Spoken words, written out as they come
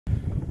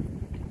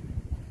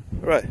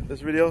Alright, this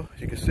video,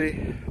 you can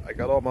see I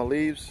got all my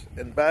leaves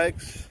in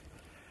bags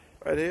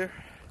right here.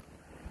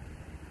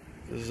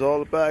 This is all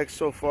the bags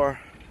so far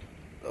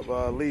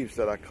of leaves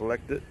that I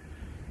collected.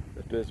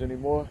 If there's any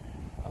more,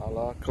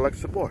 I'll collect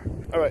some more.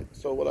 Alright,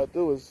 so what I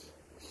do is,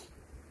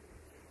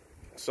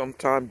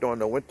 sometime during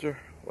the winter,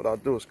 what I'll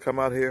do is come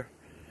out here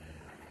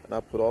and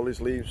I'll put all these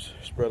leaves,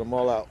 spread them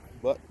all out.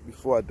 But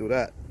before I do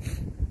that,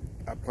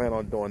 I plan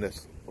on doing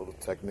this little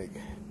technique.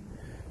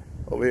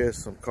 Over here is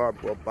some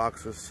cardboard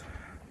boxes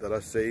that I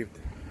saved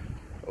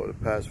over the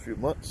past few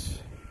months.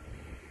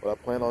 What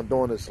I plan on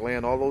doing is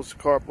laying all those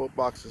cardboard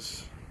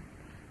boxes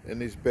in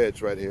these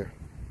beds right here.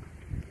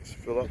 Just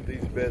fill up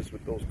these beds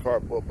with those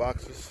cardboard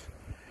boxes.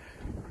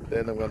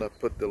 Then I'm gonna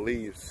put the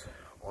leaves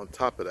on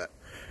top of that.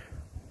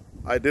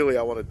 Ideally,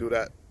 I want to do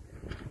that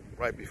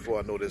right before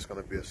I know there's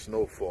gonna be a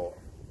snowfall.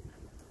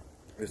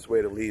 This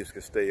way the leaves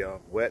can stay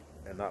wet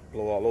and not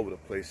blow all over the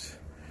place.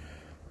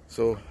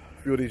 So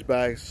a few of these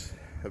bags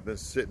have been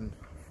sitting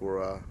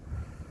for a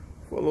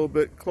little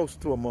bit, close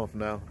to a month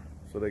now.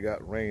 So they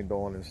got rained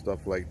on and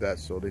stuff like that.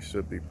 So they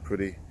should be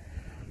pretty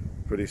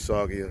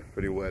soggy,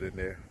 pretty wet in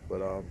there. But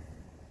you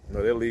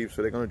know, they're leaves,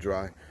 so they're gonna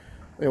dry.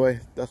 Anyway,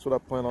 that's what I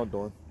plan on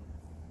doing.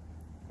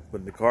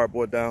 Putting the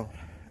cardboard down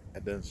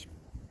and then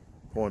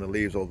pouring the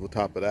leaves over the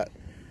top of that,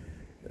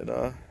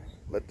 and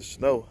let the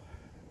snow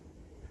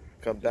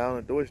come down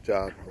and do its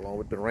job along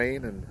with the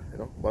rain. And you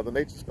know, Mother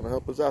Nature's gonna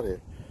help us out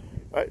here.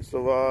 All right,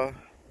 so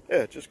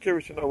yeah, just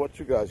curious to know what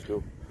you guys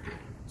do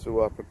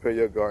to prepare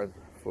your garden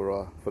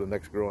for the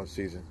next growing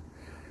season.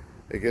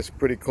 It gets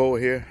pretty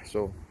cold here,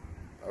 so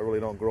I really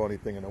don't grow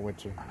anything in the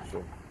winter.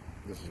 So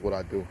this is what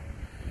I do.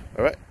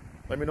 All right,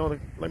 let me know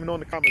in the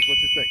comments what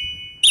you think.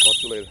 Talk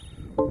to you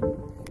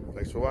later.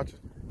 Thanks for watching.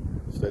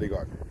 Steady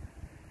gardening.